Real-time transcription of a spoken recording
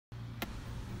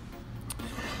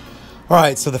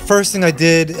Alright, so the first thing I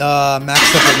did,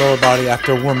 maxed up the lower body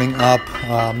after warming up.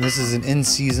 This is an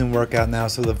in-season workout now,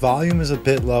 so the volume is a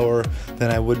bit lower than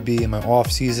I would be in my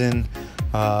off-season.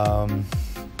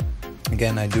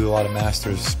 Again, I do a lot of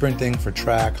masters sprinting for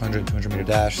track, 100, 200 meter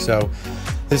dash. So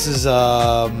this is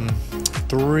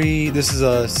this is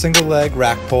a single leg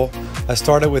rack pull. I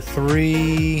started with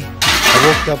 3,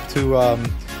 I worked up to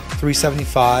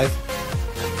 375.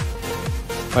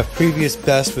 My previous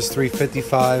best was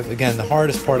 355. Again, the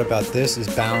hardest part about this is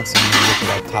balancing when you get to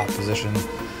that top position.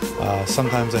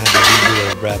 Sometimes I had to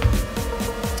redo a rep.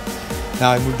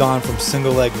 Now I moved on from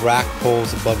single leg rack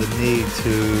pulls above the knee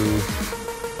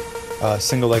to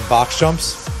single leg box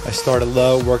jumps. I started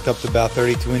low, worked up to about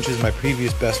 32 inches. My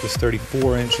previous best was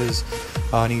 34 inches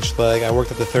on each leg. I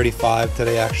worked up to 35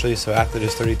 today actually, so after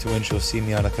this 32 inch you'll see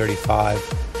me on a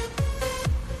 35.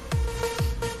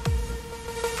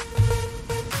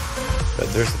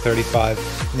 There's the 35.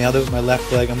 Nailed it with my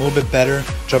left leg. I'm a little bit better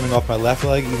jumping off my left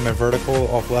leg. Even my vertical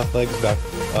off left leg is about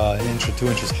an inch or 2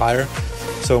 inches higher.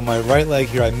 So my right leg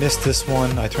here, I missed this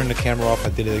one. I turned the camera off,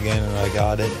 I did it again, and I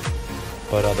got it.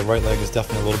 But the right leg is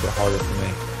definitely a little bit harder for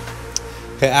me.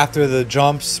 Okay, after the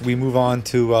jumps, we move on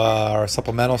to our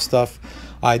supplemental stuff.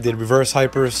 I did reverse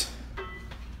hypers.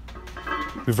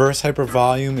 Reverse hyper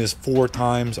volume is 4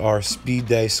 times our speed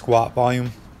day squat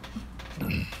volume.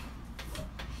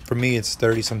 For me, it's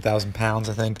 30-some thousand pounds,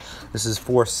 I think. This is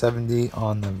 470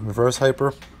 on the reverse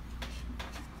hyper.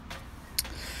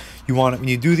 You want, when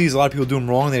you do these, a lot of people do them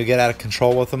wrong. They get out of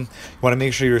control with them. You want to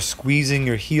make sure you're squeezing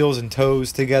your heels and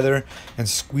toes together and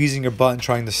squeezing your butt and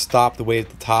trying to stop the weight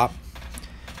at the top.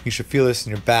 You should feel this in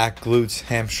your back, glutes,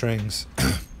 hamstrings.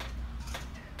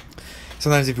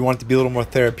 Sometimes if you want it to be a little more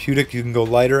therapeutic, you can go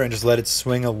lighter and just let it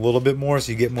swing a little bit more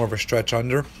so you get more of a stretch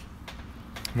under,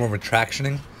 more of a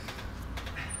tractioning.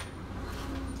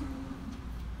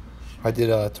 I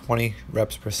did 20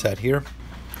 reps per set here.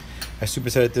 I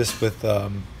supersetted this with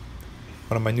one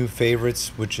of my new favorites,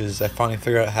 which is I finally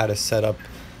figured out how to set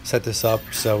this up.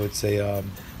 So it's a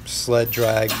sled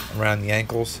drag around the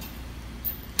ankles.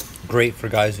 Great for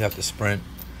guys who have to sprint.